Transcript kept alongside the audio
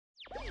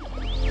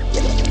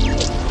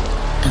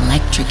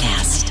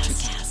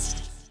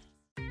Electrocast.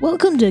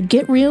 Welcome to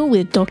Get Real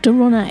with Dr.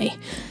 Ronay,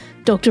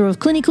 Doctor of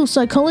Clinical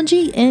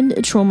Psychology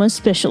and Trauma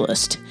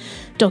Specialist.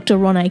 Dr.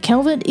 Ronay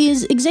Calvert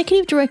is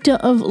Executive Director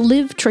of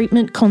Live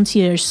Treatment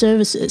Concierge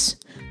Services.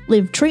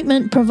 Live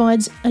Treatment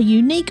provides a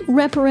unique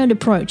wraparound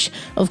approach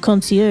of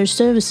concierge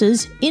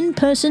services in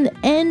person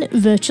and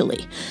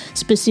virtually,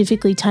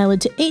 specifically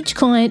tailored to each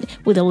client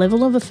with a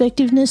level of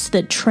effectiveness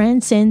that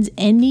transcends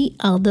any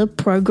other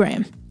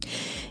program.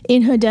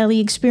 In her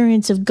daily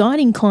experience of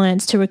guiding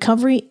clients to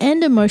recovery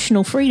and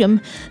emotional freedom,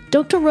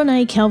 Dr.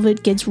 Ronay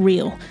Calvert gets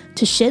real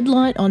to shed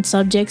light on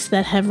subjects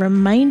that have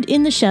remained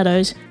in the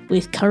shadows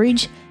with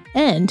courage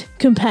and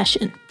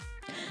compassion.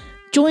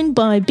 Joined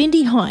by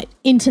Bindi Height,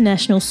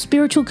 international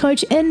spiritual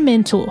coach and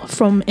mentor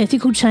from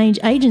Ethical Change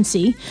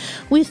Agency,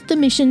 with the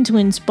mission to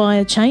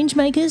inspire change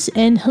makers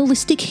and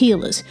holistic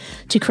healers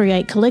to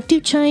create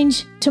collective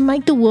change to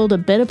make the world a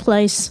better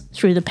place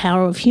through the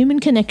power of human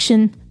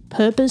connection,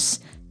 purpose,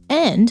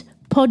 and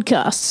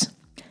podcasts.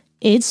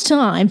 It's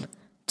time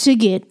to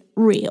get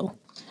real.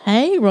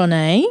 Hey,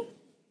 Ronay.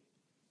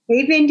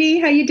 Hey,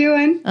 Bindi. How you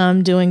doing?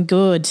 I'm doing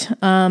good.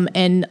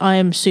 And I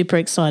am super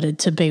excited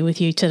to be with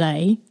you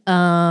today.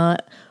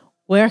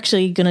 We're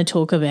actually going to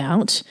talk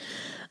about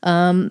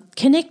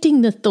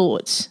connecting the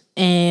thoughts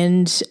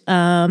and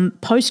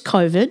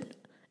post-COVID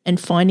and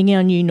finding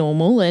our new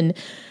normal and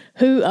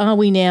who are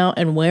we now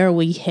and where are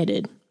we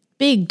headed?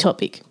 Big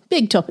topic.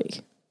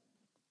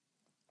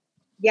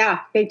 Yeah,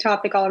 big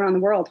topic all around the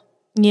world.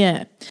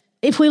 Yeah.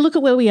 If we look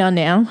at where we are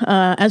now,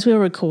 as we're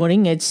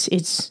recording, it's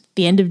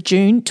the end of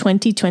June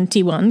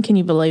 2021. Can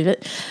you believe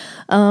it?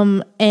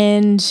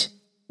 And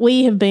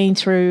we have been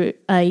through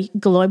a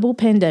global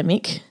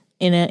pandemic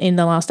in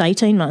the last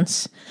 18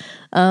 months.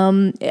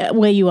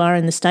 Where you are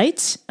in the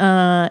States,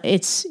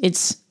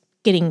 it's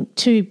getting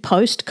to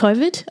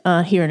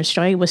post-COVID. Here in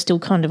Australia, we're still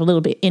kind of a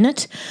little bit in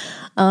it.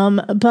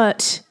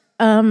 But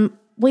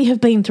we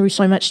have been through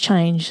so much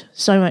change,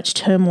 so much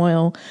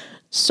turmoil,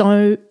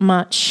 so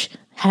much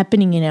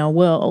happening in our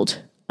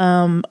world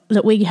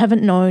that we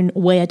haven't known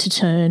where to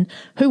turn,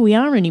 who we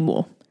are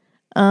anymore.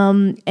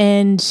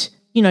 And,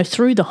 you know,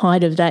 through the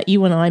height of that,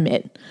 you and I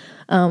met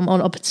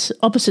on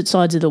opposite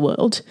sides of the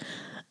world.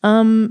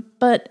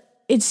 But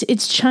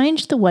it's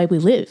changed the way we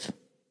live.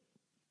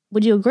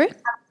 Would you agree?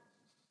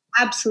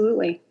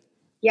 Absolutely.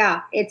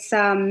 Yeah, it's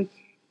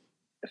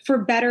for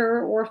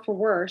better or for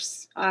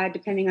worse,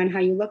 depending on how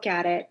you look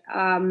at it.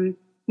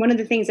 One of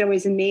the things that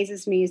always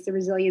amazes me is the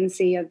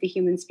resiliency of the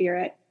human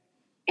spirit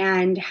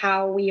and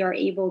how we are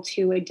able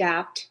to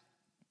adapt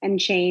and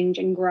change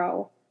and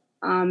grow.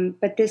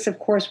 But this, of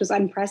course, was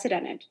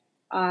unprecedented.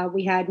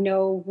 We had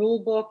no rule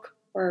book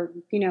or,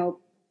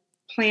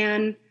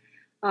 plan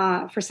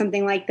for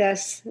something like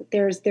this.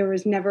 There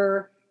was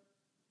never,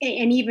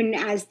 and even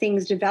as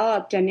things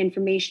developed and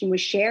information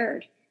was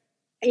shared,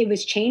 it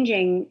was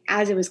changing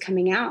as it was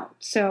coming out.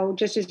 So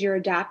just as you're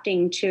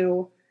adapting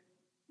to,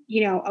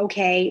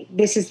 okay,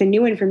 this is the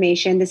new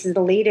information, this is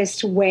the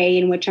latest way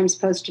in which I'm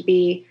supposed to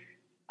be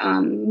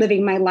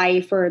living my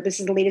life, or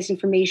this is the latest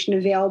information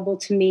available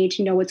to me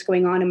to know what's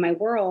going on in my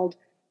world.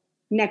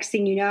 Next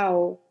thing you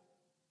know,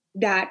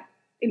 that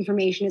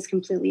information is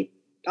completely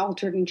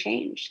altered and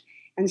changed.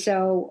 And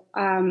so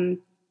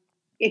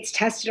it's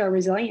tested our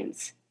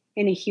resilience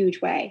in a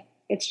huge way.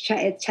 It's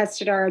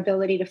tested our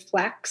ability to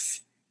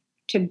flex,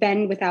 to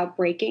bend without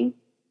breaking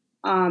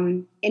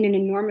in an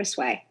enormous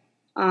way.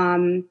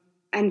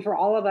 And for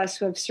all of us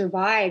who have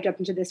survived up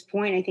until this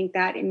point, I think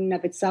that in and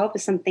of itself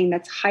is something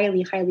that's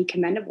highly, highly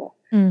commendable.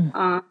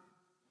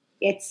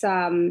 It's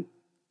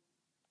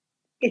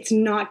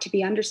not to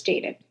be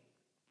understated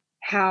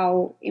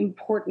how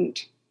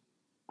important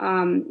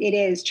it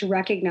is to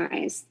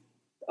recognize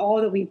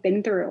all that we've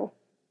been through,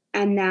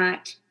 and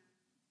that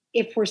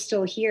if we're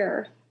still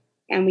here,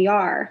 and we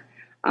are,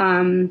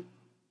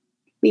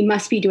 we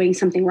must be doing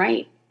something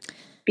right,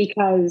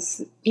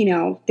 because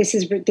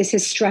this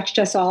has stretched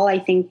us all, I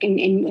think,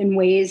 in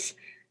ways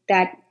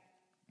that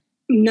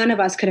none of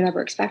us could have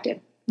ever expected.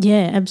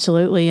 Yeah,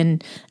 absolutely.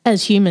 And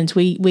as humans,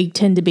 we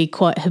tend to be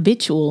quite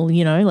habitual,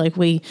 like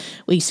we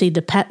see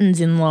the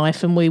patterns in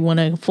life and we want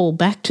to fall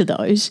back to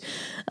those.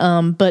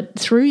 But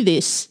through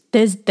this,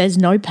 there's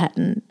no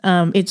pattern.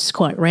 It's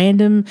quite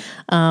random.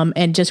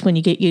 And just when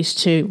you get used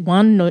to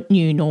one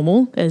new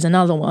normal, there's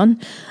another one.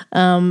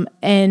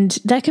 And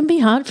that can be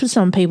hard for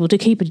some people to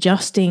keep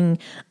adjusting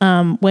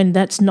when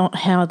that's not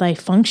how they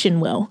function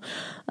well.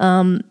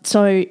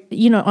 So,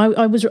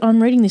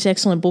 I'm reading this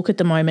excellent book at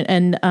the moment,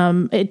 and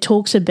it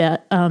talks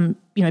about,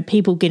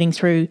 people getting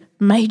through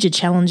major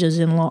challenges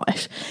in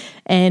life.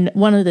 And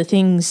one of the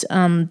things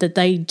that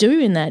they do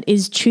in that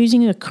is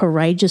choosing a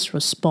courageous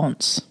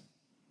response.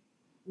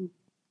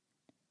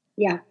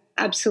 Yeah,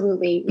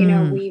 absolutely.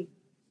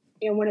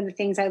 One of the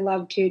things I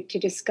love to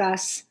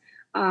discuss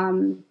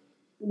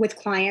with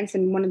clients,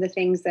 and one of the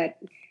things that,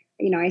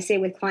 I say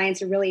with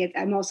clients,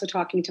 I'm also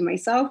talking to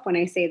myself when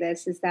I say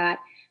this, is that,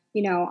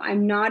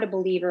 I'm not a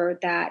believer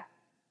that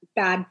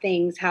bad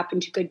things happen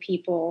to good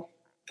people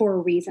for a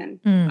reason.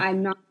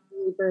 I'm not a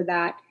believer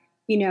that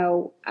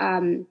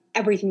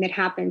everything that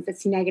happens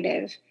that's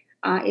negative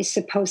is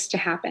supposed to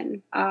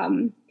happen.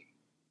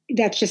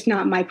 That's just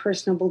not my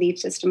personal belief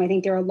system. I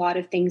think there are a lot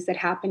of things that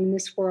happen in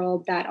this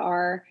world that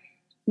are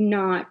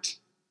not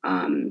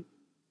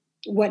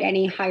what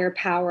any higher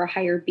power,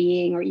 higher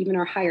being, or even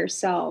our higher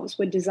selves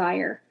would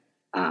desire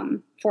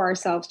for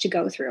ourselves to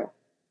go through.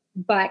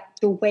 But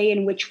the way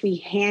in which we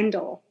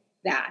handle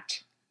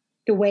that,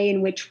 the way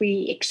in which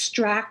we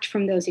extract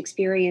from those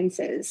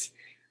experiences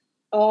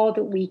all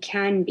that we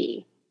can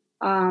be,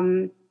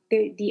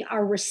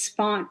 our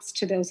response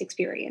to those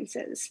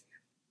experiences,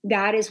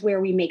 that is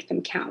where we make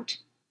them count.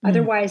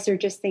 Otherwise, they're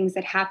just things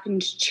that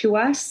happened to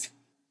us,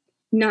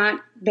 not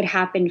that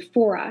happened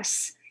for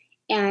us.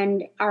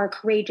 And our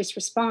courageous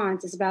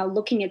response is about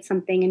looking at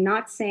something and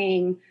not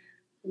saying,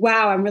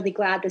 wow, I'm really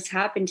glad this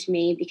happened to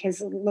me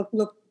because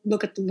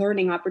look at the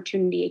learning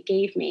opportunity it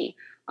gave me.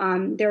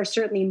 There are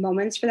certainly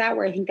moments for that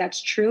where I think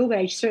that's true, but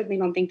I certainly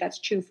don't think that's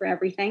true for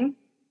everything.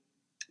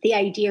 The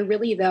idea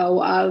really,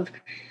 though, of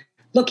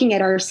looking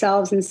at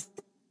ourselves and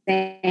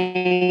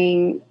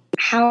saying,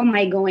 how am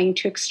I going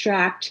to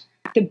extract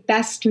the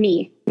best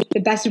me, the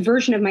best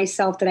version of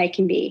myself that I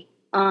can be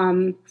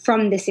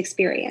from this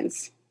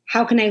experience?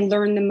 How can I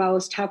learn the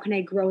most? How can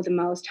I grow the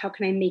most? How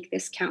can I make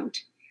this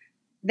count?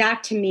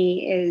 That to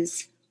me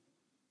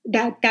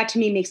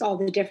makes all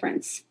the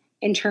difference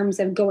in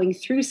terms of going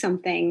through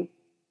something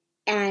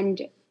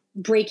and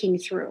breaking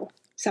through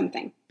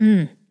something.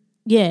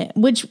 Yeah,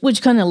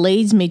 which kind of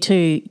leads me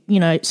to,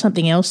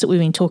 something else that we've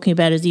been talking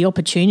about is the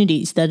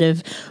opportunities that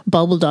have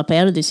bubbled up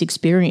out of this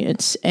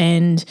experience.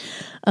 And,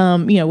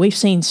 we've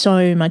seen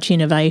so much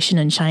innovation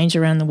and change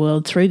around the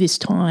world through this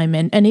time,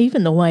 and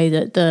even the way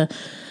that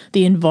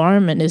the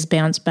environment has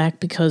bounced back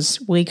because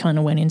we kind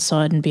of went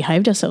inside and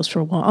behaved ourselves for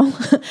a while.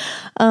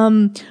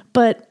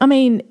 But, I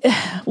mean,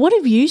 what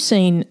have you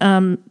seen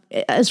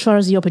as far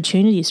as the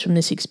opportunities from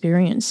this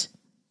experience?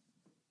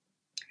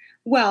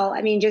 Well,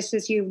 I mean, just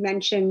as you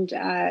mentioned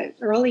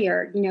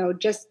earlier,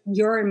 just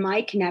your and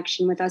my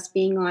connection with us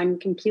being on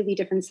completely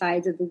different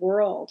sides of the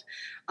world.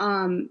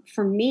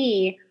 For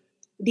me,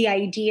 the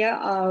idea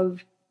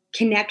of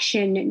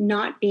connection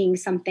not being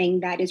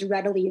something that is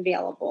readily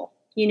available.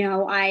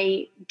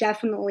 I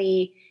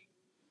definitely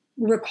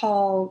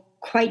recall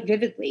quite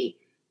vividly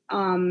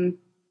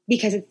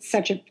because it's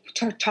such a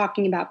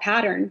talking about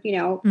pattern,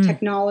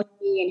 technology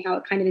and how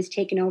it kind of has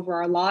taken over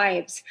our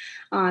lives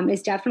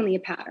is definitely a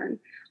pattern.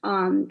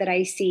 That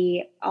I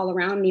see all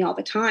around me all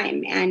the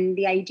time. And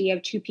the idea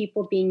of two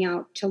people being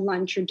out to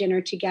lunch or dinner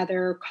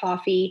together,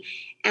 coffee,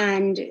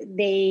 and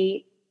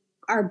they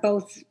are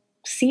both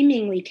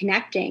seemingly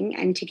connecting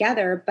and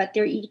together, but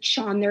they're each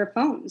on their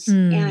phones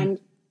and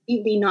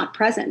completely not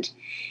present.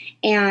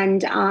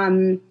 And,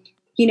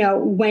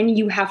 when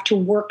you have to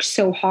work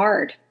so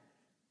hard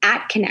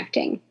at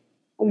connecting,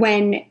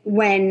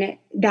 when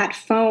that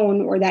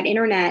phone or that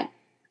internet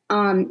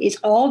is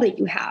all that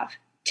you have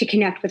to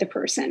connect with a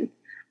person,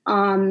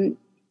 A,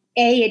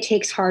 it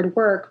takes hard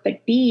work,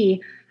 but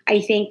B, I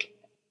think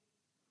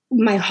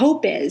my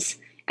hope is,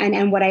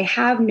 and what I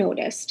have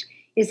noticed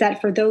is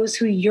that for those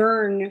who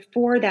yearn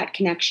for that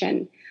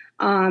connection,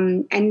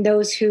 and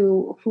those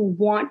who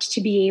want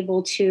to be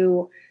able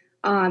to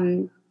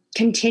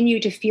continue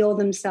to feel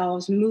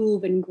themselves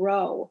move and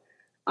grow,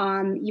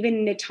 even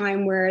in a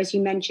time where, as you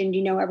mentioned,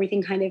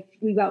 everything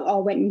we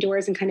all went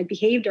indoors and kind of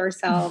behaved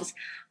ourselves,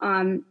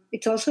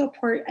 it's also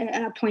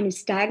a point of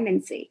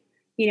stagnancy.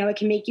 It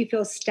can make you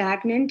feel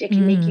stagnant. It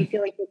can make you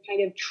feel like you're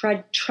kind of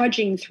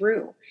trudging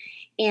through.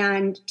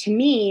 And to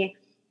me,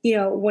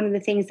 one of the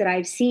things that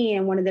I've seen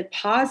and one of the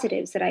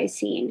positives that I've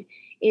seen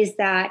is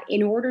that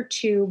in order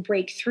to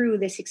break through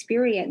this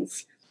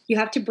experience, you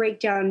have to break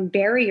down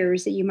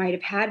barriers that you might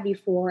have had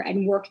before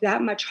and work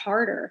that much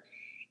harder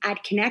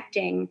at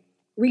connecting,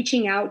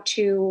 reaching out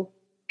to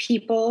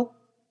people,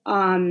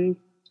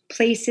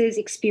 places,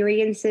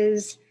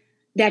 experiences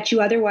that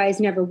you otherwise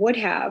never would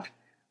have,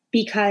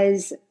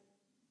 because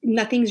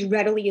nothing's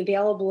readily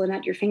available and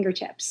at your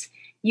fingertips.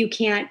 You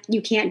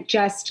can't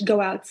just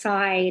go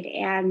outside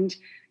and,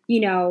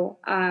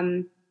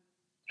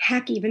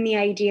 heck, even the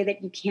idea that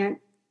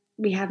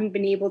we haven't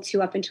been able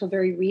to, up until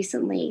very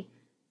recently,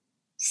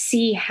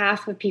 see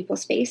half of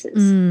people's faces.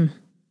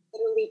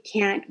 Literally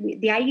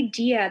can't. The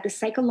idea, the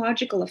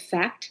psychological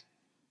effect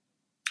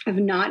of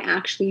not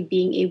actually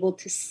being able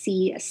to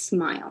see a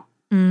smile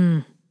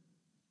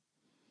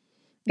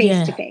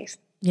face to face.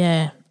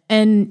 Yeah.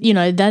 And,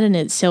 that in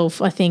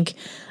itself, I think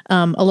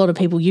a lot of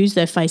people use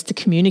their face to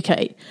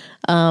communicate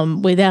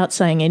without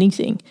saying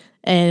anything.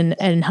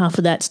 And half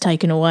of that's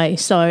taken away.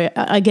 So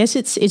I guess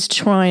it's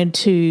trying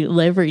to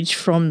leverage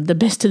from the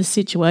best of the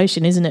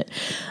situation, isn't it?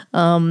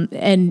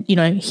 And,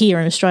 here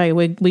in Australia,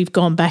 we've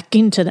gone back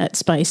into that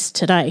space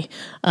today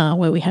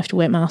where we have to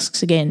wear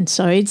masks again.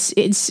 So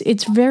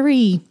it's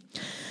very,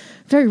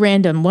 very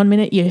random. 1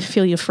 minute you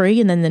feel you're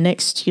free and then the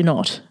next you're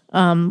not,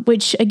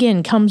 which,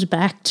 again, comes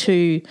back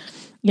to,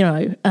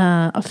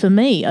 for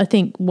me, I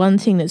think one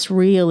thing that's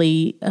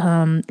really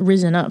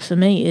risen up for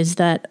me is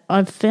that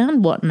I've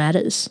found what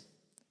matters.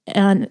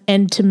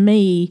 And to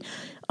me,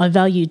 I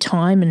value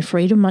time and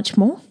freedom much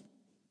more.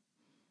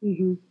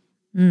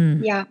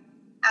 Mm-hmm. Yeah,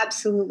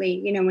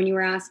 absolutely. You know, when you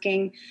were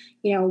asking,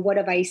 you know, what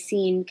have I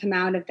seen come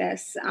out of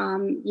this?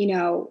 You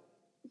know,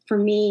 for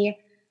me,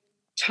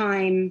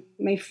 time,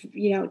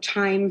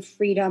 time,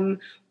 freedom,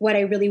 what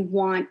I really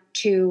want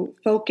to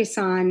focus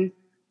on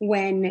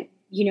when,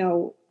 you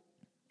know,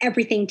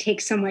 everything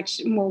takes so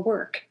much more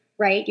work,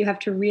 right? You have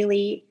to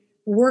really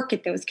work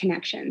at those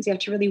connections. You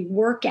have to really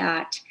work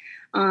at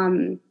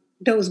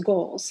those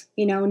goals.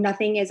 You know,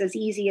 nothing is as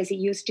easy as it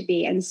used to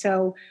be. And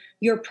so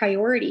your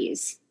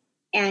priorities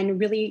and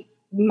really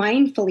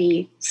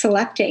mindfully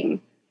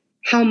selecting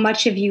how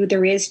much of you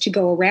there is to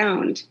go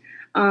around.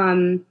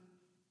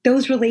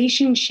 Those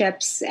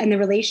relationships and the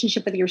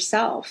relationship with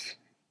yourself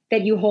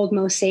that you hold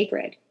most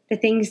sacred, the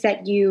things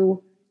that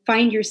you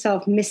find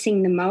yourself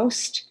missing the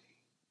most,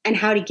 and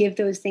how to give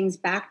those things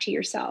back to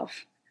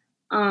yourself.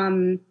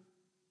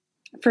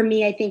 For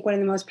me, I think one of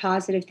the most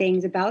positive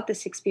things about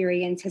this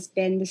experience has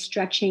been the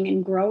stretching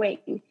and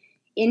growing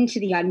into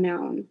the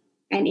unknown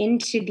and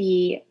into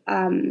the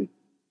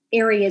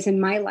areas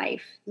in my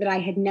life that I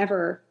had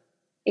never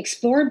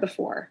explored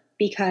before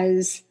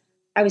because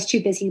I was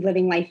too busy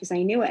living life as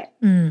I knew it.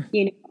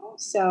 You know,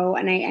 so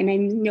and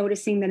I'm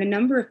noticing that a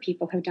number of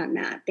people have done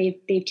that.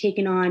 They've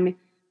taken on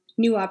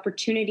new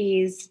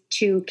opportunities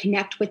to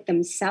connect with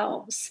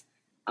themselves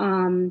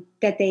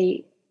that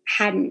they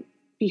hadn't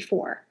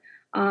before.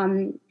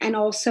 And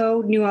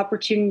also new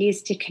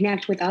opportunities to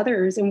connect with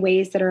others in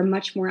ways that are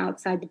much more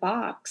outside the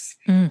box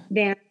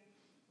than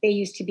they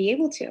used to be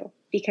able to,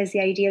 because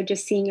the idea of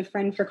just seeing a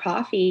friend for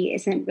coffee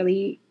hasn't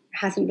really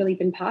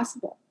been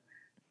possible.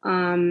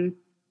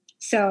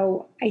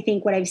 So I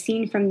think what I've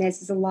seen from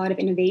this is a lot of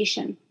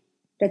innovation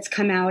that's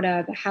come out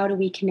of how do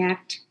we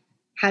connect?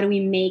 How do we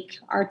make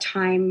our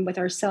time with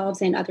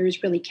ourselves and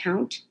others really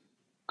count?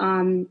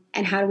 And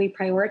how do we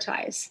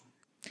prioritize?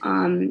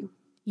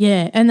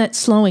 Yeah, and that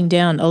slowing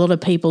down, a lot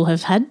of people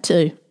have had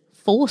to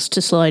force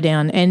to slow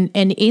down. And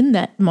in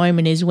that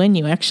moment is when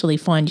you actually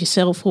find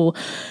yourself or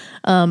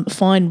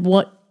find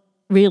what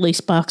really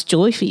sparks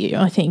joy for you,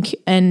 I think.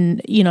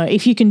 And, you know,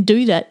 if you can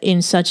do that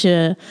in such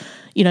a,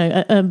 you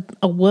know,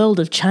 a world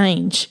of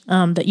change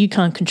that you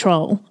can't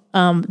control,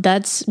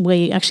 that's where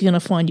you're actually going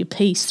to find your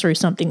peace through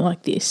something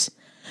like this.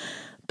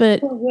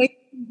 But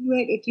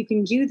if you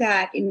can do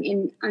that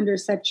in under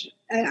such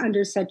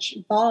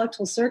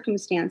volatile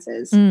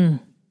circumstances,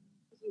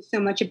 so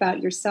much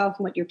about yourself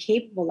and what you're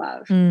capable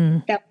of,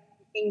 that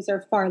things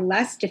are far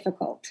less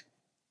difficult.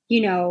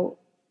 You know,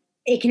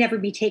 it can never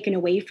be taken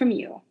away from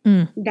you.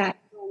 That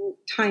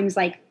times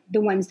like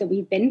the ones that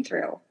we've been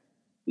through,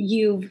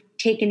 you've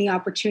taken the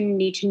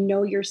opportunity to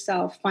know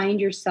yourself, find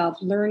yourself,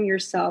 learn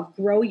yourself,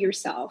 grow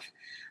yourself.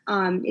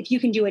 If you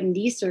can do it in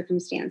these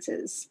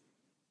circumstances,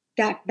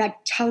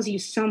 that tells you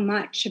so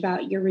much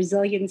about your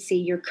resiliency,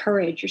 your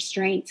courage, your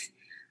strength.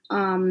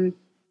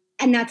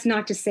 And that's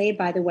not to say,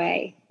 by the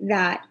way,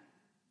 that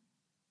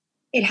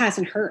it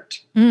hasn't hurt.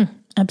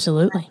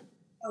 Absolutely.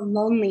 The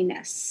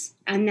loneliness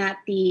and that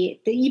the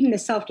even the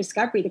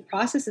self-discovery, the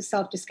process of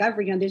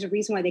self-discovery, you know, there's a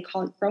reason why they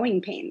call it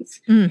growing pains.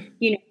 You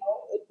know,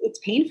 it's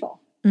painful.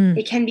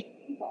 It can be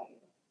painful.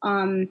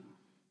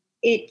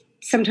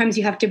 Sometimes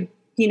you have to,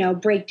 you know,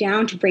 break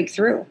down to break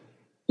through,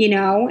 you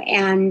know,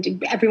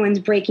 and everyone's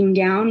breaking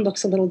down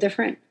looks a little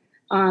different.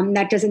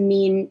 That doesn't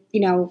mean,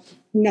 you know,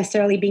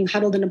 necessarily being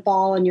huddled in a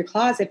ball in your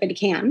closet, but it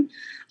can.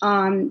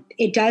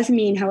 It does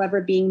mean, however,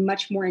 being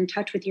much more in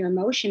touch with your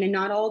emotion, and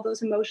not all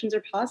those emotions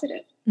are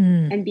positive,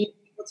 and being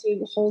able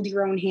to hold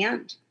your own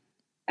hand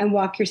and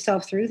walk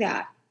yourself through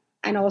that.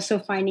 And also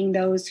finding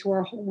those who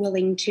are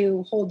willing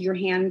to hold your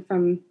hand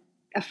from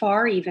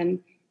afar, even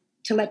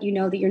to let you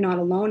know that you're not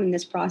alone in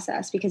this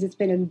process, because it's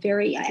been a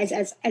very,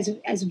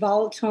 as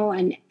volatile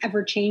and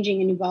ever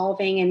changing and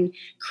evolving and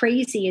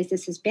crazy as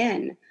this has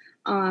been.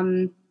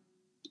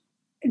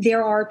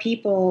 There are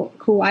people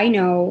who I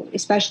know,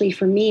 especially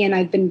for me, and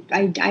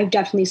I've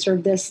definitely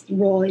served this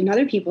role in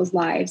other people's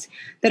lives,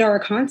 that are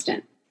a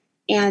constant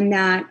and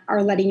that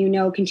are letting you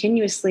know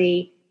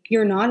continuously,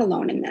 you're not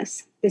alone in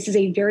this. This is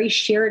a very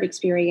shared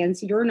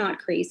experience. You're not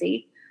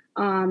crazy.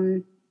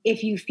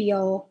 If you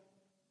feel,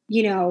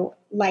 you know,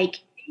 like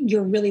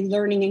you're really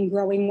learning and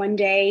growing one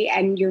day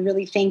and you're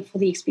really thankful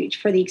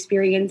for the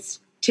experience,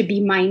 to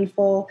be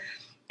mindful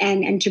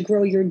and to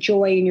grow your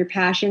joy and your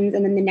passions.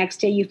 And then the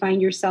next day you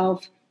find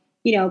yourself,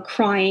 you know,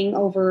 crying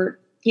over,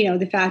 you know,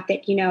 the fact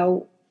that, you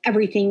know,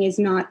 everything is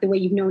not the way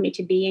you've known it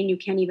to be, and you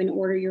can't even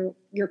order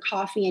your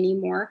coffee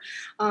anymore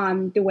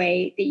the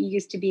way that you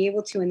used to be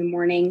able to in the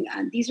morning.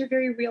 These are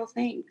very real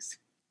things.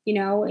 You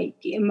know,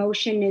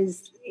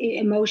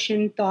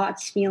 emotion,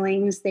 thoughts,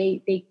 feelings,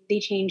 they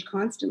change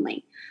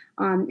constantly.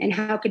 And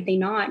how could they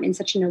not in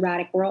such an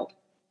erratic world?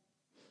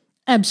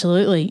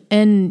 Absolutely.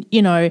 And,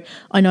 you know,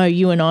 I know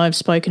you and I have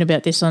spoken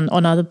about this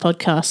on other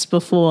podcasts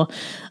before,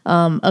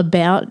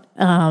 about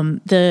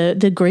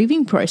the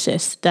grieving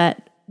process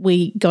that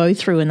we go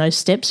through and those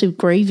steps of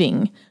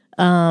grieving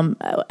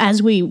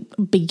as we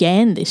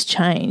began this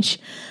change.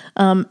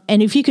 And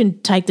if you can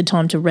take the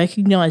time to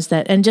recognise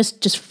that and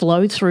just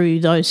flow through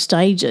those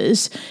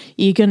stages,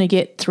 you're going to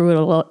get through it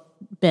a lot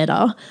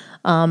better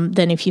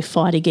than if you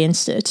fight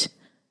against it.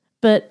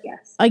 But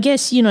yes. I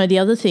guess, you know, the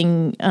other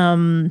thing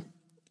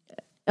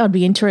I'd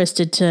be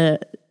interested to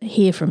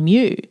hear from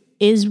you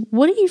is,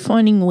 what are you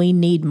finding we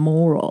need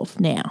more of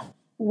now?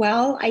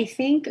 Well, I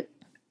think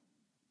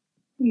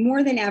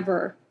more than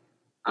ever,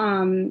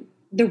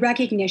 the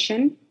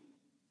recognition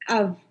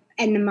of,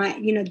 and the,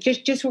 you know,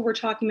 just what we're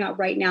talking about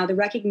right now, the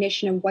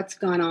recognition of what's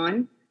gone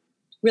on,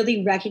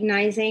 really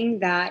recognizing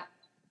that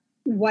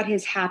what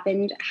has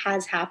happened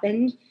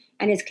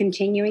and is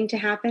continuing to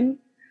happen.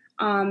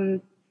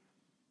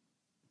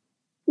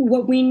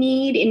 What we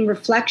need in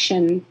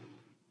reflection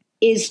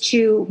is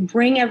to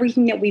bring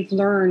everything that we've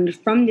learned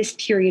from this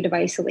period of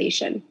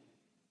isolation.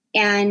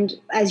 And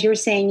as you're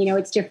saying, you know,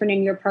 it's different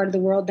in your part of the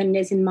world than it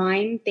is in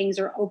mine. Things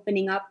are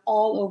opening up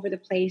all over the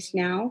place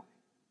now.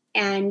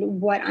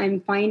 And what I'm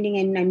finding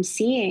and I'm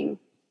seeing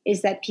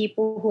is that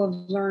people who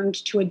have learned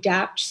to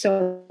adapt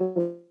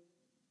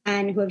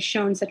and who have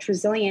shown such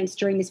resilience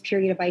during this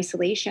period of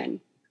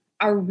isolation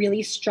are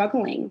really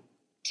struggling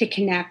to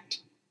connect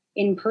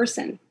in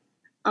person.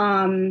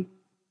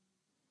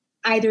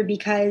 Either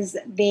because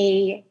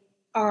they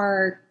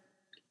are,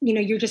 you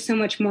know, you're just so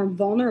much more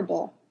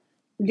vulnerable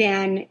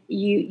than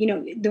you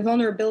know, the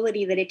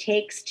vulnerability that it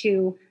takes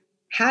to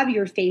have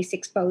your face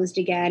exposed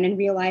again and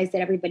realize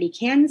that everybody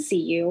can see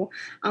you.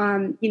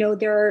 You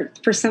know,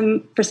 for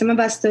some of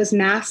us, those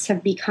masks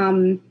have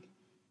become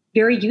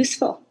very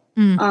useful.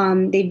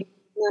 They've,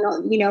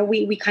 you know,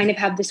 we kind of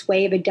have this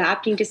way of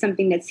adapting to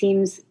something that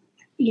seems,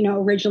 you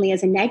know, originally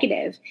as a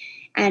negative.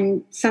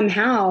 And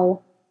somehow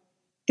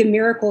the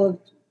miracle of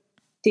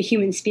the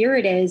human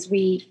spirit is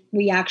we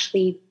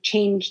actually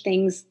change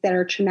things that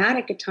are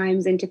traumatic at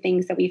times into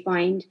things that we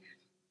find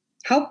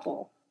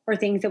helpful or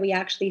things that we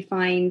actually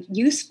find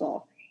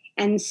useful.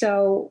 And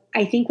so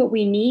I think what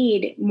we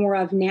need more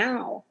of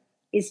now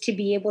is to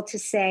be able to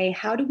say,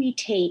 how do we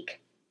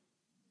take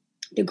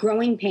the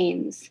growing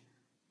pains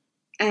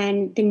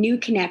and the new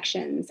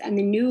connections and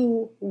the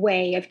new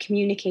way of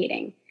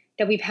communicating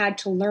that we've had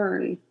to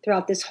learn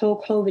throughout this whole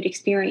COVID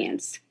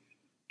experience?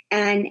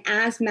 And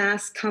as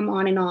masks come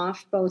on and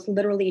off, both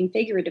literally and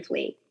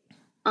figuratively,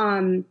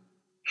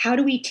 how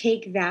do we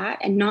take that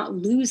and not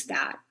lose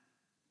that?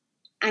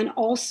 And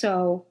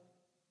also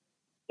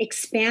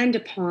expand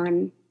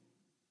upon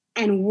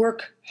and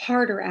work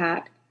harder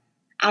at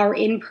our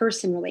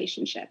in-person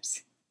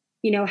relationships.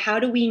 You know, how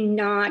do we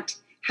blend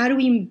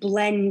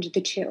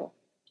the two?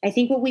 I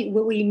think what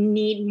we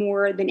need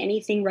more than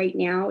anything right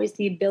now is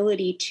the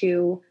ability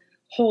to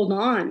hold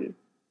on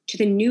to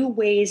the new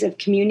ways of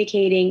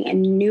communicating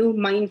and new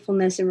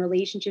mindfulness and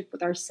relationship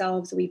with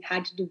ourselves that we've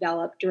had to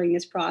develop during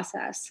this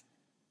process.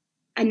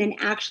 And then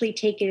actually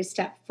take it a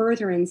step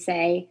further and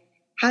say,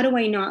 how do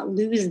I not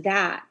lose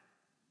that?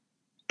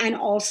 And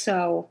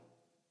also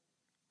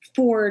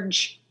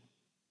forge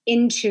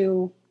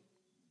into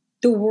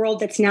the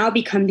world that's now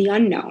become the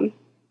unknown,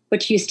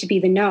 which used to be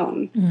the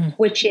known,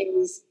 which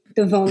is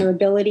the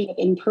vulnerability of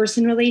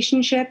in-person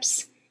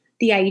relationships,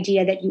 the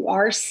idea that you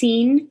are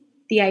seen,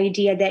 the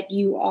idea that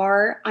you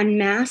are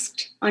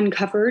unmasked,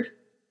 uncovered,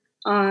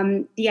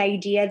 the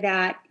idea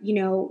that, you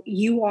know,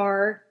 you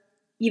are,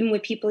 even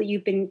with people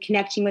you've been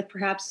connecting with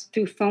perhaps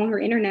through phone or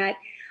internet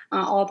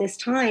all this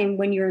time,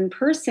 when you're in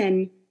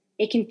person,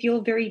 it can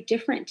feel very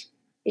different.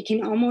 It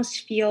can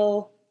almost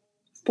feel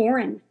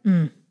foreign.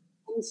 And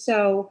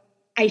so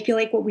I feel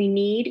like what we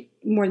need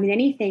more than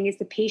anything is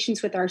the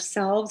patience with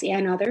ourselves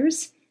and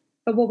others.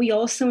 But what we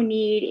also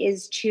need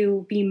is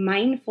to be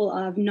mindful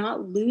of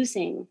not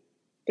losing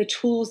the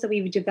tools that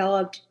we've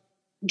developed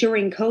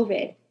during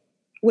COVID,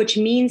 which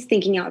means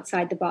thinking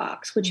outside the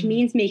box, which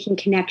means making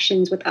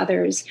connections with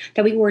others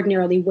that we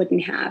ordinarily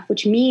wouldn't have,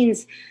 which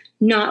means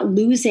not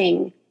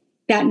losing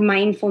that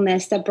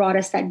mindfulness that brought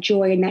us that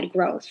joy and that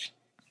growth.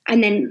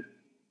 And then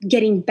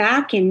getting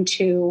back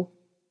into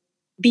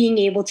being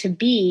able to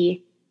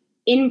be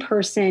in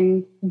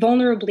person,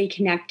 vulnerably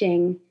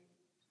connecting,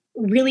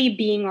 really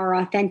being our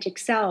authentic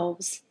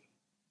selves,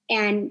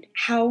 and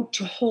how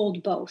to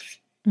hold both.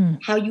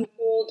 How you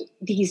hold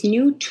these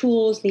new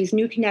tools, these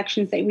new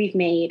connections that we've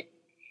made,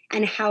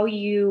 and how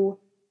you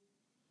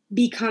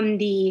become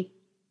the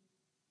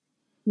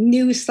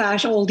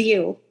new/old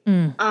you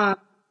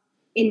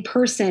in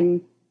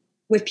person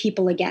with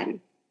people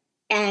again.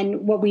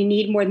 And what we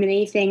need more than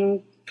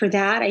anything for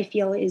that, I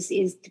feel,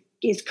 is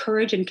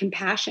courage and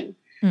compassion.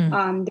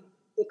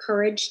 The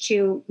courage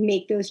to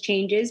make those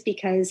changes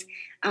because,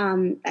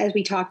 as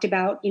we talked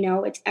about, you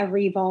know, it's ever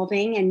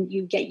evolving and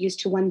you get used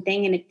to one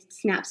thing and it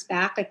snaps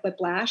back like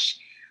whiplash.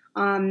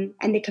 And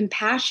the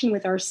compassion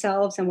with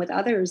ourselves and with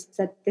others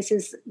that this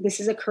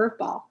is a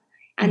curveball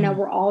and that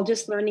we're all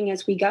just learning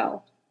as we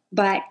go,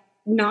 but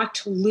not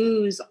to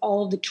lose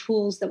all the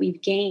tools that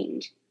we've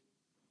gained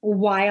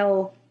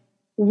while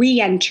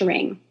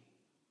re-entering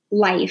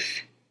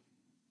life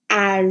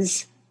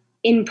as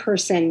in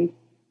person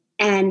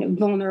and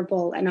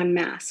vulnerable and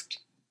unmasked.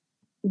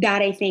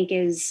 That I think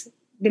is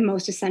the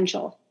most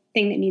essential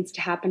thing that needs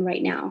to happen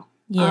right now.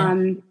 Yeah.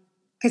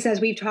 Because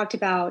as we've talked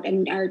about,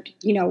 and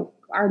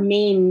our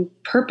main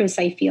purpose,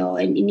 I feel,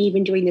 and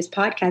even doing this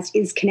podcast,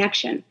 is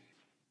connection.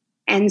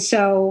 And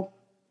so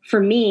for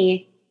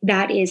me,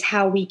 that is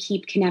how we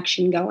keep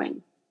connection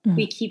going.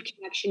 We keep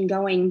connection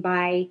going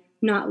by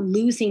not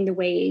losing the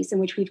ways in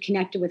which we've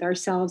connected with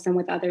ourselves and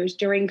with others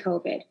during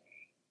COVID,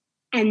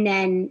 and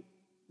then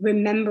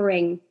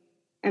remembering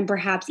and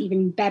perhaps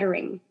even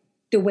bettering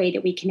the way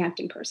that we connect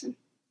in person.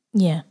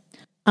 Yeah.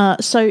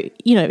 So,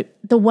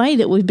 the way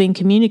that we've been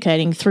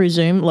communicating through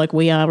Zoom, like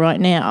we are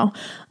right now,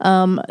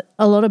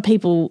 a lot of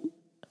people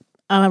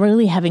are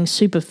really having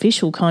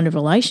superficial kind of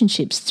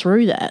relationships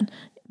through that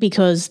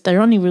because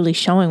they're only really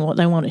showing what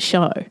they want to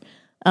show.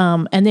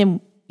 And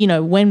then,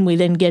 when we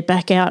then get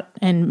back out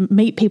and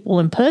meet people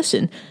in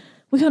person,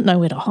 we got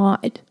nowhere to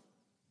hide.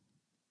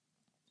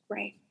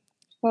 Right.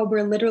 Well,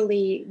 we're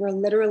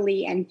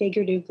literally and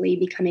figuratively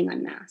becoming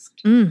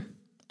unmasked.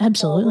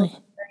 Absolutely.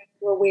 So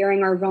we're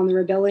wearing our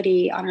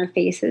vulnerability on our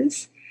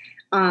faces,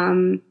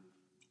 and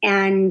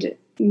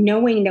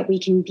knowing that we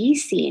can be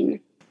seen,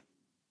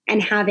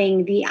 and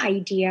having the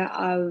idea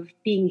of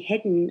being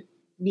hidden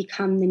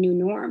become the new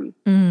norm.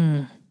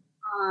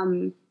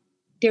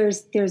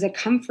 There's a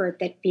comfort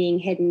that being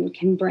hidden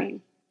can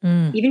bring,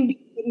 even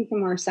being hidden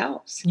from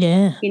ourselves.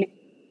 Yeah.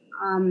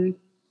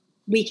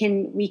 We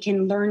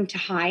can learn to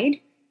hide,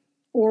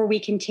 or we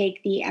can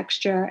take the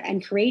extra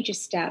and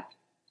courageous step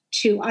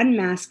to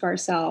unmask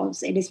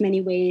ourselves in as many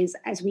ways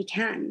as we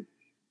can,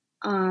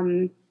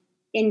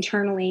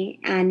 internally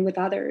and with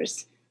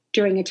others,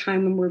 during a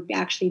time when we're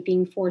actually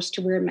being forced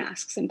to wear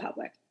masks in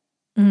public.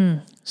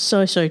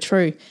 So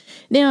true.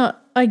 Now,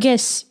 I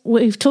guess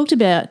we've talked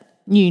about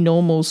new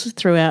normals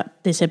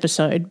throughout this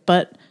episode,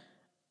 but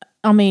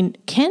I mean,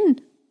 can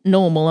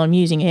normal, I'm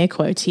using air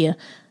quotes here,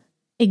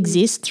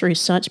 exist through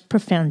such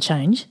profound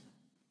change?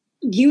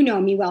 You know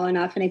me well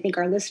enough, and I think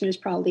our listeners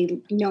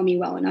probably know me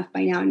well enough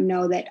by now to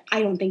know that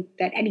I don't think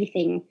that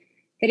anything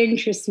that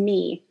interests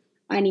me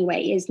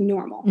anyway is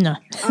normal. No.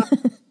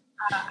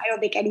 I don't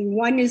think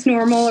anyone is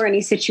normal or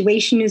any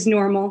situation is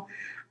normal.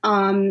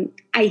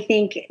 I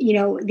think,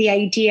 the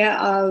idea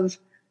of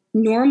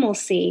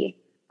normalcy,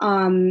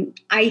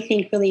 I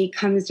think really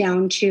comes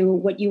down to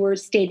what you were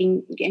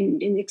stating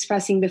and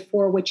expressing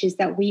before, which is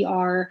that we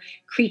are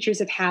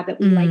creatures of habit.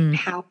 We like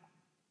power,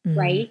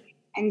 right?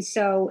 And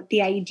so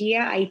the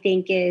idea, I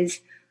think,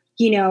 is,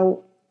 the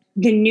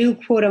new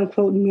quote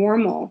unquote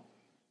normal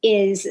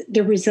is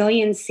the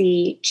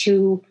resiliency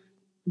to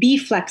be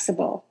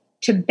flexible,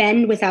 to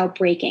bend without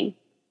breaking.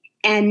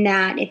 And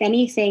that if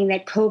anything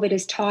that COVID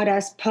has taught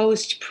us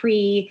post,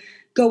 pre,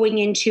 going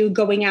into,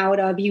 going out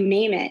of, you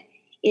name it,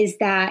 is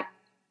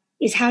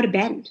how to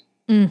bend.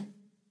 I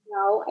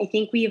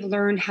think we have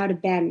learned how to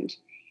bend,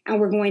 and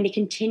we're going to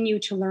continue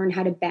to learn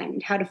how to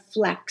bend, how to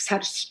flex, how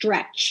to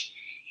stretch.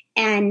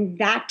 And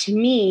that, to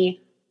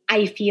me,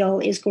 I feel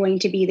is going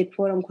to be the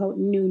quote unquote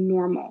new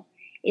normal,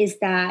 is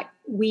that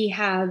we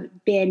have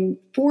been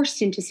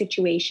forced into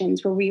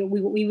situations where we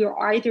were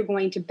either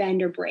going to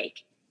bend or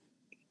break.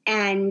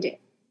 And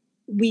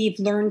we've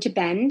learned to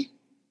bend,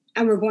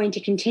 and we're going to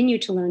continue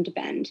to learn to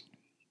bend.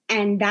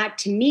 And that,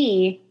 to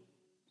me,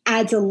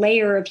 adds a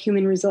layer of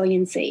human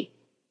resiliency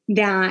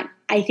that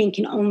I think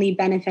can only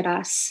benefit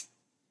us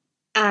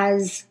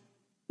as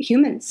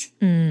humans.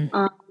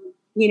 I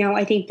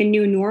think the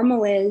new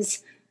normal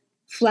is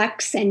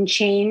flex and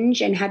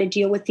change, and how to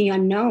deal with the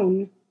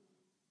unknown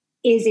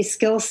is a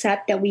skill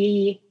set that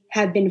we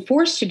have been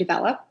forced to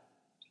develop,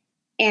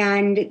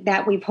 and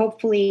that we've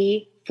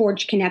hopefully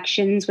forged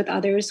connections with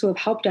others who have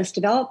helped us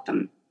develop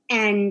them,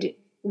 and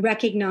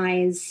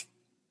recognize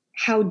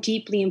how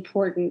deeply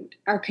important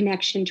our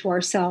connection to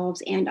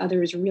ourselves and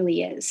others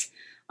really is.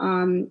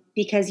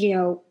 Because,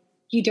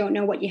 you don't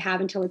know what you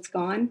have until it's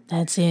gone.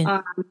 That's it.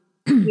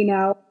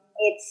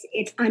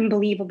 It's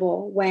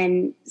unbelievable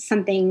when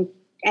something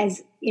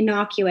as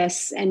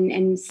innocuous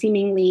and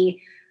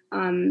seemingly,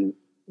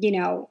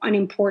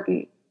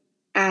 unimportant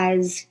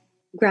as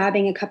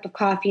grabbing a cup of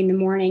coffee in the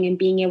morning and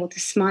being able to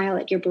smile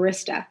at your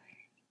barista.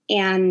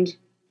 And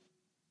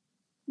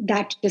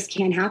that just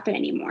can't happen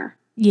anymore.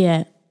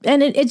 Yeah.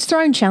 And it's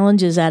thrown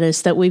challenges at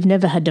us that we've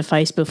never had to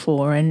face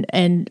before.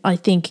 And I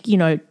think,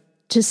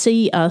 to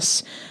see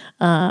us,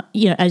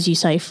 as you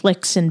say,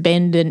 flex and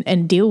bend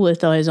and deal with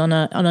those on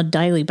a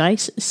daily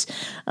basis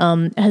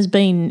has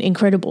been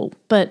incredible.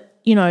 But,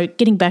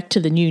 getting back to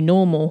the new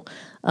normal,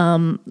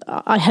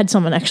 I had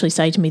someone actually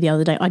say to me the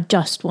other day, I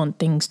just want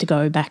things to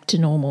go back to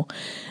normal.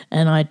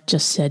 And I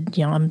just said,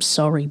 I'm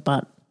sorry,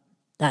 but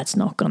that's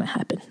not going to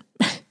happen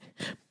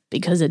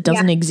because it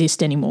doesn't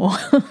exist anymore.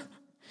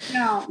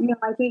 No,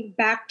 I think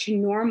back to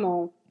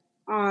normal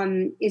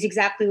is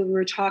exactly what we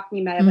were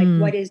talking about. Like,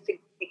 what is that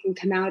can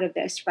come out of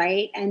this,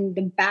 right? And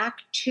the back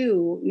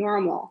to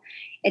normal,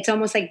 it's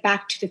almost like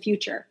back to the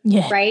future,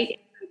 right?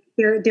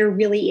 There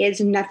really is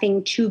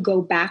nothing to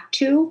go back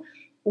to.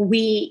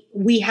 We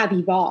have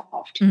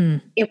evolved.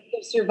 If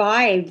we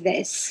survive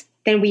this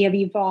then we have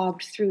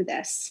evolved through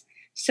this.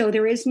 So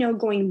there is no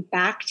going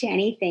back to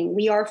anything.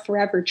 We are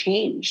forever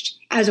changed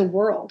as a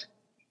world.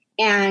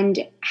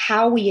 And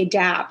how we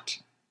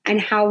adapt and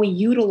how we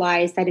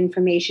utilize that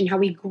information, how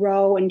we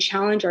grow and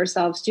challenge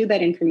ourselves through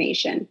that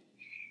information,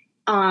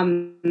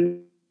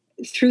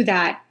 through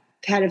that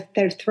have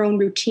thrown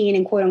routine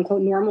and quote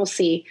unquote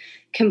normalcy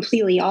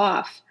completely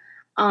off.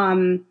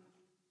 I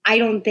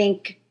don't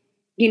think,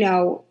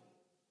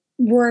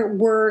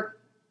 we're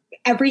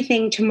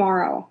everything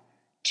tomorrow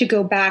to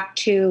go back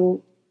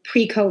to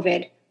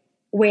pre-COVID,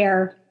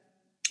 where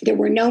there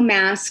were no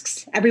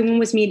masks, everyone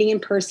was meeting in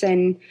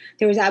person.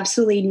 There was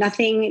absolutely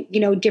nothing,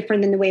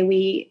 different than the way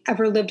we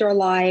ever lived our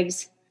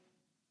lives.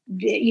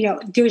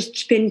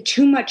 There's been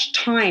too much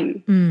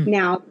time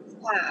now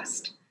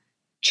passed,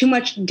 too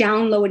much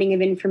downloading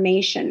of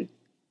information,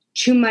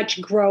 too much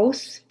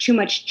growth, too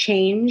much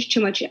change,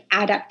 too much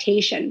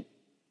adaptation.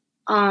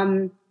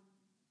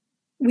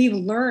 We've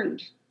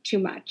learned too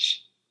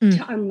much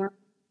to unlearn.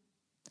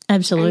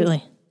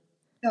 Absolutely. And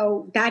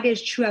so that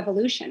is true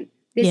evolution.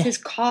 This has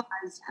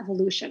caused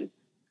evolution.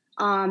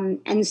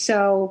 And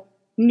so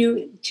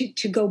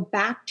to go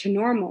back to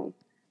normal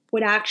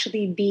would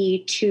actually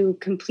be to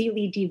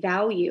completely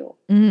devalue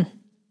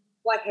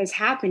what has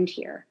happened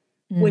here,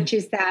 which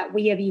is that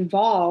we have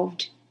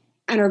evolved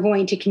and are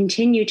going to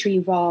continue to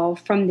evolve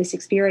from this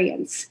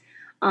experience.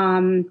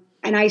 And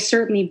I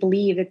certainly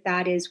believe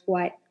that is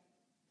what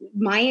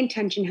my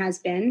intention has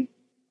been.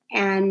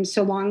 And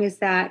so long as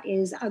that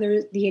is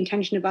the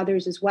intention of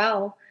others as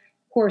well,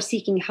 who are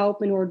seeking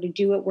help in order to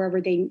do it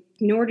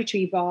in order to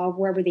evolve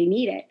wherever they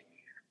need it,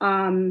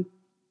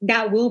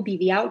 that will be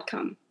the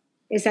outcome,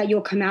 is that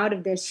you'll come out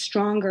of this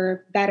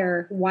stronger,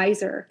 better,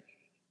 wiser.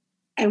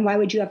 And why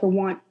would you ever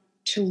want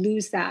to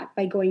lose that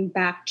by going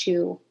back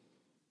to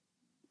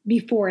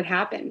before it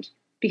happened?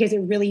 Because it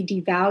really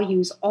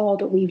devalues all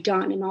that we've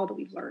done and all that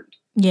we've learned.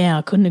 Yeah,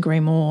 I couldn't agree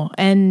more.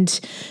 And,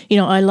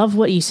 I love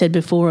what you said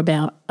before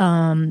about,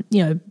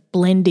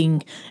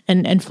 blending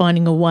and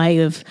finding a way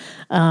of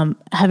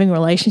having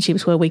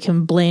relationships where we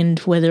can blend,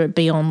 whether it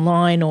be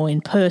online or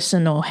in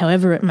person or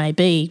however it may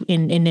be,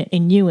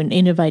 in new and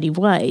innovative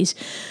ways.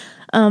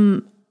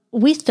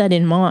 With that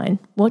in mind,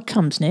 what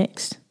comes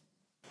next?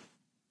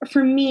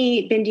 For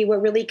me, Bindi,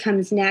 what really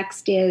comes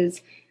next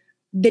is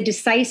the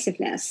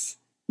decisiveness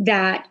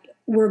that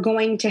we're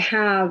going to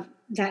have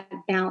that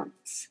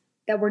balance,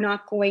 that we're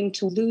not going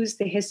to lose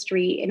the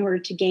history in order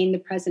to gain the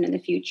present and the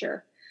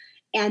future.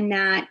 And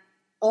that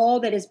all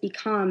that has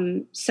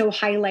become so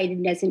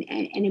highlighted as and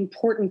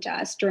important to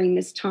us during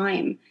this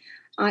time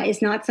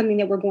is not something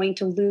that we're going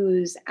to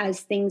lose as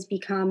things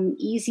become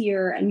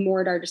easier and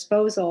more at our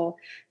disposal,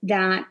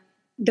 that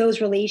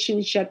those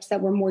relationships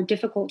that were more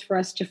difficult for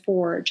us to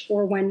forge,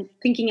 or when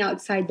thinking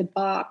outside the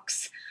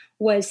box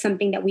was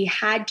something that we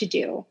had to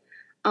do.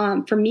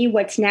 For me,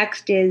 what's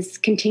next is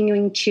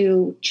continuing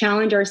to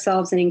challenge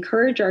ourselves and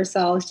encourage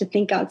ourselves to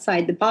think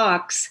outside the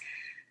box,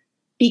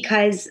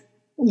 because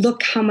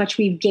look how much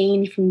we've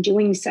gained from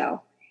doing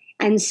so.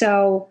 And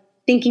so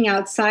thinking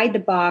outside the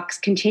box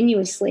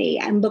continuously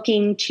and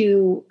looking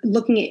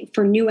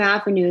for new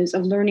avenues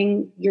of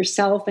learning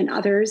yourself and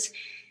others,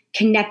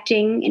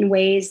 connecting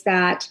with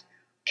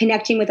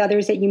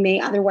others that you may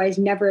otherwise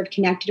never have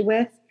connected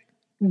with,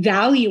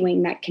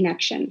 valuing that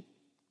connection.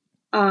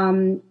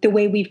 The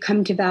way we've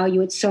come to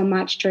value it so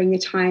much during the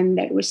time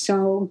that it was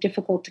so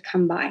difficult to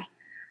come by.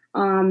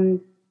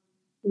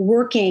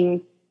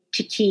 Working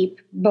to keep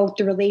both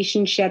the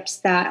relationships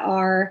that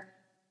are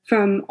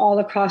from all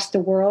across the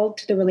world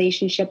to the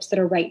relationships that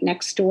are right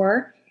next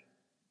door,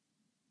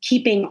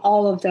 keeping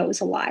all of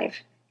those alive.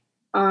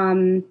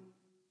 And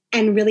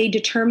really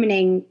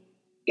determining,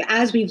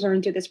 as we've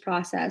learned through this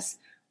process,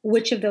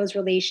 which of those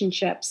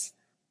relationships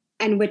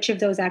and which of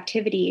those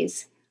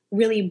activities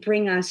really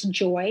bring us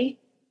joy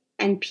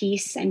and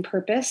peace and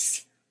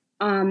purpose,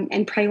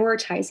 and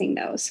prioritizing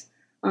those,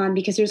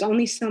 because there's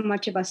only so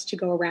much of us to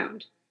go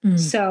around.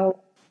 So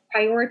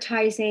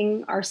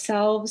prioritizing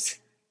ourselves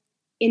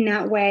in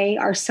that way,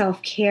 our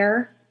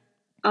self-care,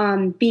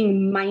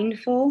 being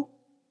mindful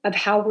of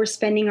how we're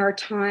spending our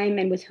time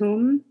and with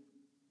whom,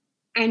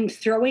 and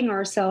throwing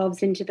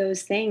ourselves into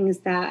those things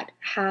that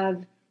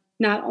have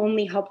not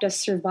only helped us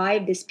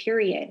survive this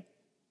period,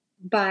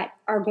 but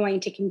are going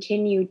to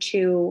continue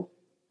to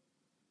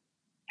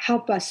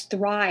help us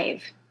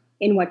thrive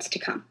in what's to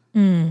come.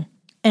 And,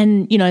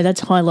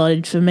 that's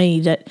highlighted for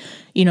me that,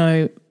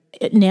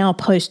 now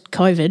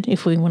post-COVID,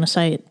 if we want to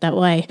say it that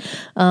way,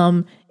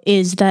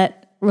 is that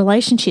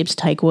relationships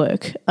take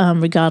work,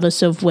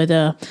 regardless of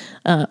whether,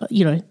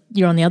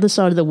 you're on the other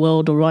side of the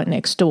world or right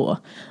next door.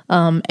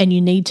 And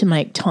you need to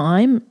make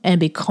time and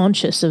be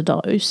conscious of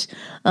those.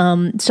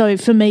 So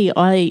for me,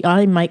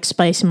 I make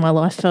space in my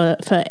life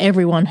for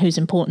everyone who's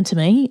important to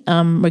me,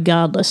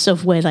 regardless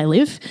of where they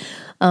live.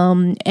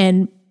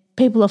 And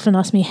people often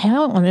ask me,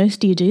 how on earth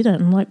do you do that?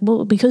 I'm like,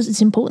 well, because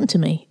it's important to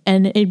me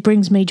and it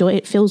brings me joy.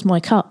 It fills my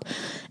cup.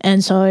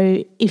 And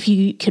so if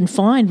you can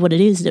find what it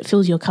is that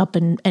fills your cup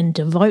and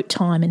devote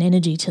time and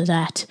energy to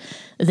that,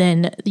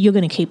 then you're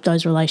going to keep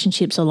those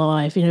relationships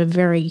alive in a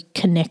very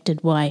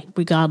connected way,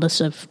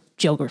 regardless of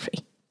geography.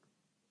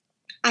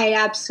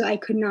 I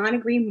could not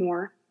agree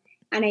more.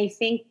 And I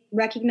think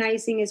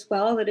recognizing as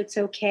well that it's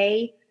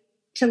okay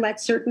to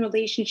let certain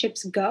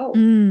relationships go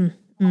that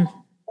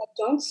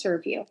don't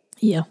serve you.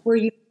 Yeah. Where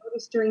you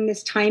notice during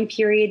this time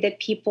period that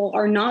people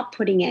are not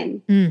putting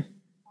in that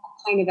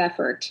kind of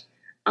effort.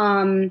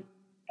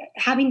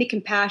 Having the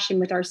compassion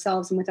with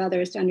ourselves and with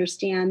others to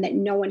understand that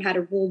no one had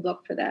a rule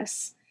book for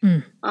this.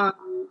 And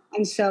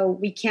so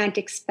we can't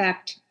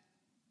expect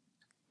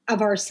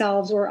of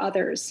ourselves or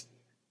others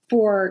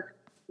for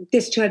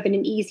this to have been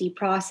an easy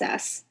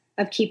process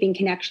of keeping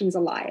connections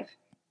alive.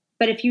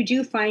 But if you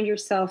do find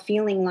yourself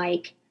feeling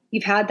like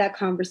you've had that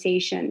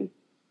conversation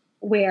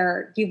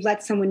where you've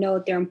let someone know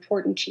that they're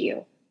important to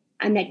you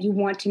and that you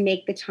want to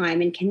make the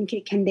time, and can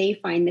they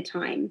find the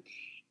time,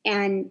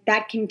 and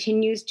that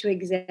continues to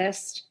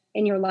exist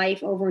in your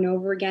life over and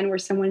over again, where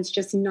someone's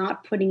just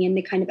not putting in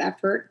the kind of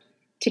effort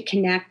to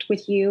connect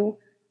with you,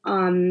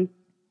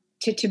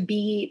 to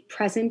be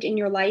present in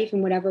your life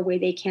in whatever way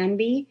they can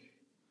be,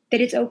 that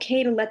it's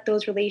okay to let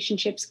those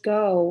relationships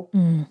go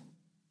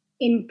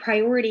in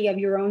priority of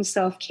your own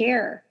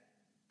self-care,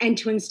 and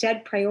to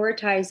instead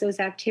prioritize those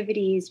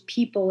activities,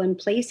 people, and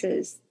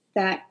places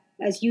that,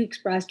 as you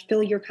expressed,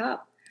 fill your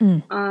cup.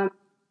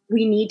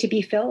 We need to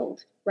be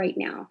filled right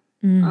now.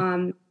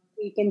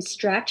 We've been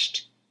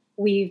stretched.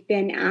 We've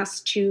been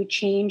asked to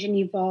change and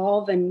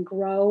evolve and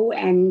grow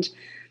and,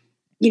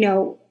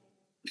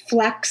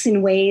 flex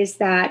in ways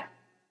that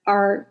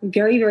are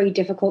very, very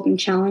difficult and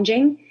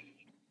challenging.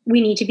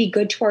 We need to be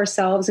good to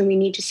ourselves, and we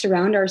need to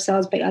surround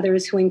ourselves by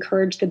others who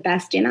encourage the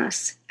best in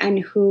us and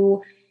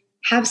who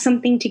have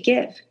something to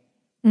give.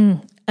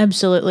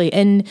 Absolutely.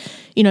 And,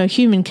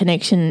 human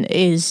connection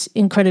is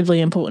incredibly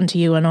important to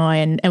you and I.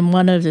 And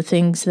one of the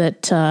things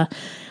that I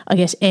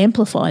guess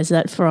amplifies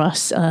that for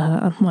us,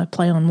 my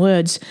play on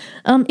words,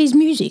 is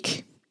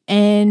music.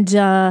 And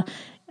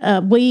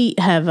we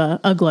have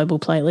a global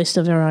playlist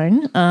of our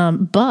own.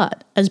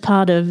 But as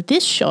part of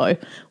this show,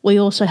 we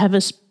also have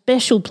a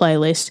special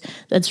playlist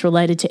that's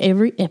related to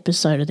every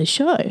episode of the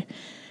show.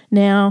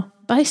 Now,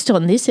 based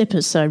on this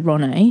episode,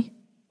 Ronay,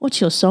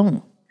 what's your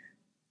song?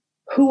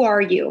 Who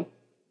Are You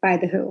by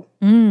The Who.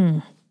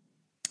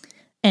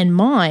 And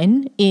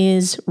mine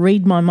is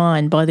Read My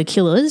Mind by The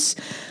Killers.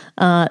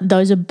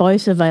 Those are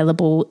both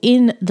available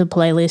in the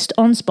playlist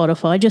on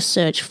Spotify. Just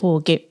search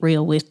for Get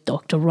Real with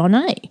Dr.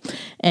 Ronay,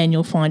 and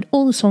you'll find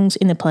all the songs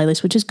in the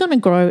playlist, which is going to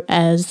grow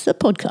as the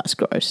podcast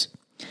grows.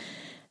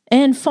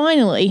 And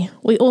finally,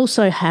 we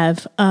also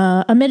have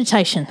a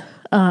meditation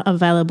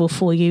available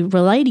for you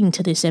relating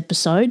to this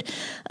episode.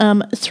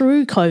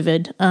 Through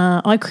COVID,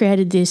 I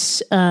created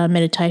this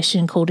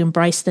meditation called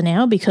Embrace the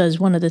Now, because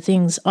one of the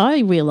things I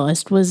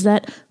realised was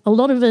that a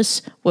lot of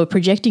us were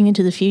projecting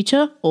into the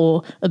future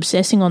or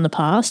obsessing on the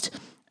past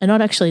and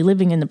not actually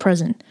living in the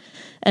present.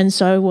 And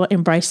so what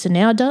Embrace the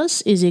Now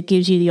does is it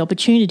gives you the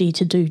opportunity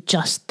to do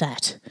just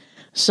that.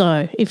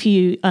 So if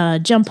you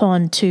jump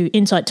on to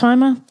Insight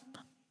Timer,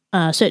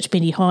 search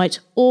Bindi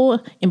Height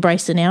or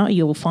Embrace the Now,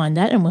 you will find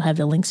that, and we'll have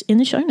the links in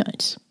the show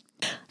notes.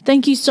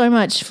 Thank you so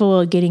much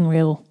for getting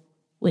real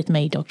with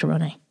me, Dr.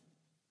 Ronay.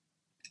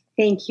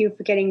 Thank you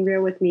for getting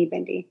real with me,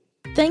 Bindi.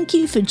 Thank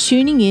you for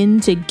tuning in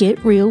to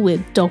Get Real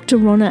with Dr.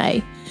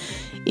 Ronay.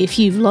 If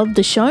you've loved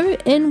the show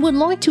and would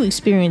like to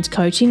experience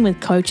coaching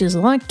with coaches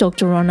like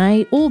Dr.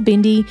 Ronay or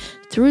Bindi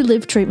through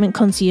Live Treatment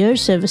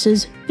Concierge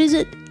Services,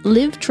 visit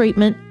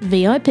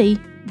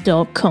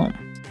livetreatmentvip.com.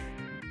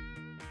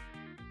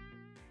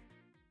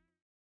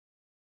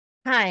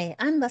 Hi,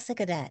 I'm Lessa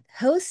Cadet,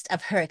 host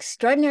of Her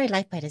Extraordinary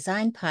Life by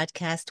Design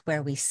podcast,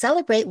 where we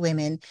celebrate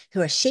women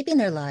who are shaping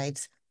their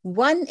lives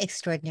one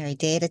extraordinary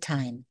day at a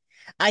time.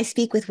 I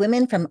speak with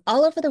women from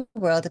all over the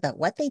world about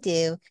what they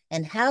do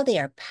and how they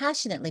are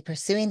passionately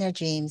pursuing their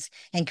dreams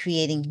and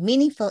creating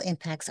meaningful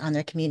impacts on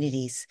their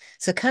communities.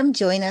 So come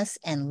join us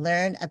and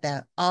learn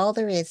about all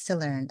there is to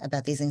learn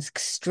about these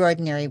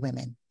extraordinary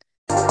women.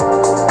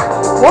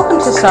 Welcome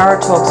to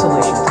Sarah Talk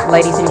Solutions.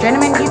 Ladies and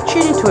gentlemen, you've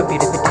tuned into a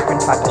bit of a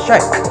different type of show.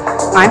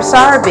 I'm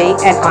Sarah B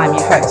and I'm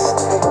your host.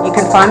 You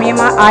can find me on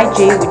my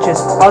IG, which is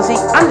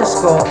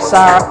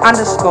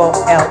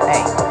Aussie_Sarah_LA.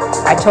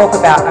 I talk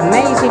about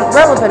amazing,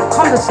 relevant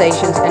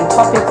conversations and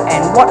topics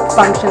and what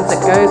functions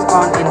that goes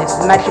on in this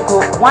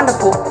magical,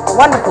 wonderful,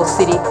 wonderful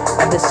city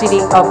of the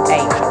City of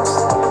Angels.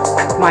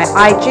 My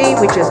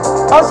IG, which is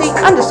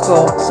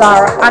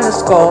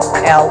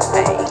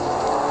Aussie_Sarah_LA.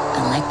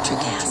 Electric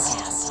acid.